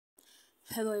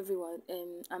Hello everyone,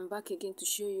 I'm back again to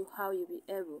show you how you'll be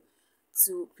able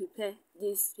to prepare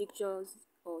these pictures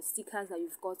or stickers that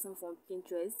you've gotten from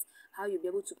Pinterest, how you'll be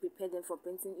able to prepare them for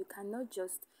printing. You cannot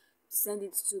just send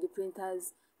it to the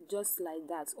printers just like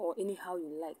that or anyhow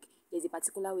you like. There's a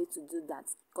particular way to do that,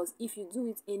 because if you do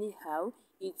it anyhow,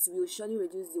 it will surely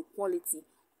reduce the quality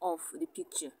of the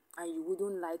picture and you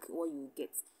wouldn't like what you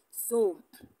get. So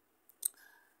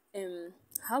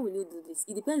how will you do this?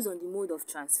 It depends on the mode of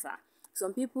transfer.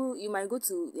 Some people, you might go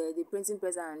to the printing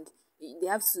press and they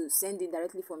have to send it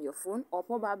directly from your phone, or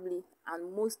probably,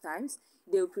 and most times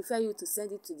they will prefer you to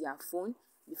send it to their phone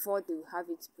before they will have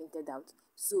it printed out.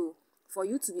 So for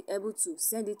you to be able to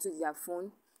send it to their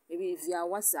phone, maybe via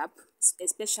WhatsApp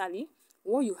especially,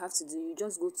 what you have to do, you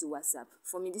just go to WhatsApp.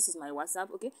 For me, this is my WhatsApp.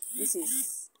 Okay, this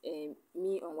is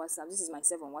me on WhatsApp, this is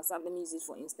myself on WhatsApp. Let me use it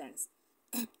for instance.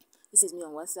 This is me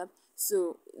on WhatsApp.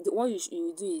 So what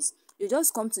you do is you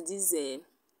just come to this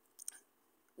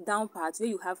down part where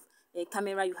you have a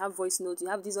camera, you have voice note, you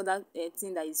have this other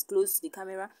thing that is close to the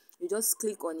camera. You just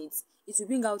click on it. It will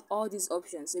bring out all these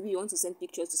options. Maybe you want to send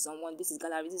pictures to someone. This is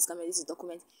gallery, this is camera, this is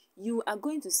document. You are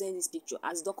going to send this picture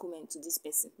as document to this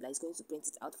person that is going to print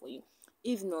it out for you.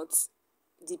 If not,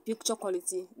 the picture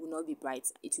quality will not be bright.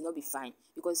 It will not be fine,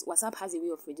 because WhatsApp has a way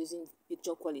of reducing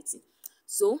picture quality.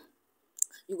 So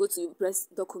you go to press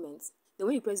document. Then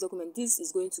when you press document, this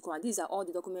is going to come, and these are all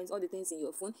the documents, all the things in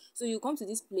your phone. So you come to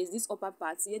this place, this upper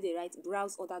part where they write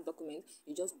browse other documents.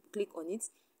 You just click on it.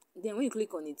 Then when you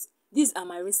click on it, these are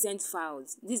my recent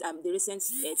files. These are the recent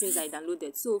things I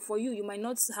downloaded. So for you, you might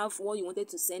not have what you wanted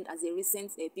to send as a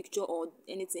recent picture or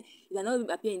anything. It cannot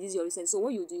appear in this your recent. So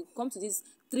what you do, you come to these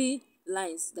three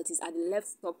lines that is at the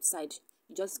left top side.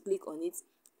 You just click on it.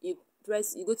 You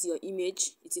go to your image,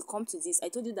 it will come to this. I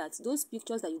told you that those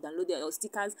pictures that you downloaded or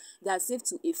stickers, they are saved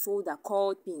to a folder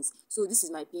called pins. So this is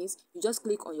my pins. You just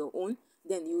click on your own,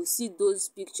 then you will see those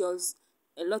pictures,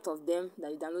 a lot of them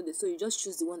that you downloaded. So you just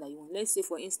choose the one that you want. Let's say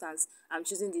for instance, I'm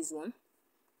choosing this one.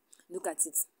 Look at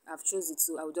it, I've chosen it,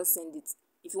 so I will just send it.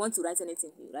 If you want to write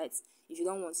anything, you write. If you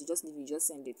don't want to, just leave it, just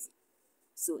send it.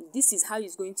 So this is how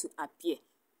it's going to appear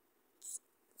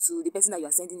to the person that you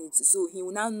are sending it to. So he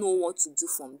will now know what to do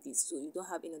from this. So you don't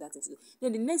have any other thing to do.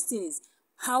 Then the next thing is,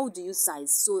 how do you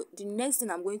size? So the next thing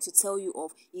I'm going to tell you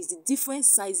of is the different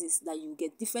sizes that you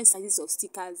get, different sizes of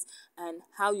stickers, and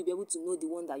how you'll be able to know the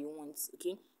one that you want.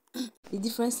 Okay. The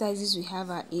different sizes we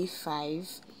have are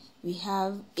A5, we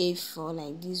have A4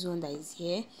 like this one that is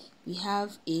here, we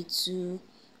have A2,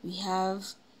 we have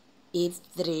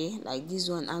A3 like this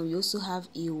one, and we also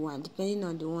have A1 depending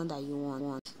on the one that you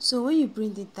want. So when you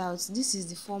print it out, this is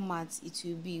the format it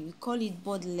will be. We call it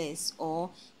borderless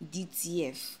or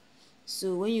DTF.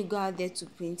 So when you go out there to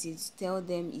print it, tell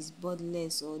them it's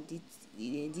borderless or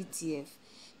DTF.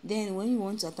 Then when you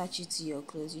want to attach it to your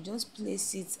clothes, you just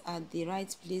place it at the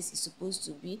right place it's supposed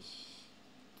to be.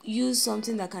 Use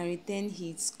something that can retain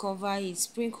heat, cover it,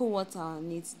 sprinkle water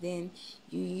on it. Then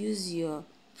you use your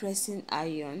pressing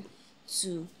iron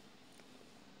to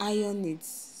iron it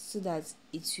so that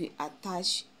it will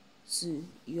attach to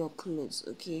your clothes.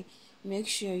 Okay, make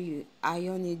sure you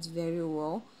iron it very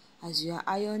well. As you are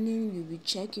ironing, you'll be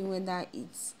checking whether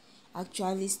it's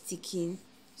actually sticking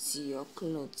to your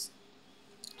clothes.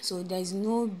 So there's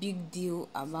no big deal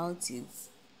about it.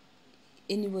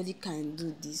 Anybody can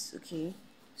do this. Okay,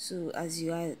 so as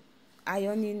you are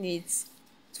ironing it,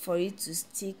 for it to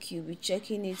stick, you'll be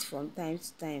checking it from time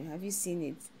to time. Have you seen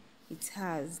it? It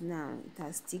has. Now it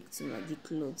has stick to the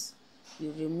clothes.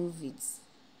 You remove it.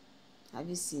 Have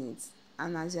you seen it?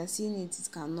 And as you're seeing it, it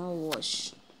cannot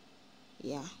wash.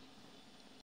 Yeah.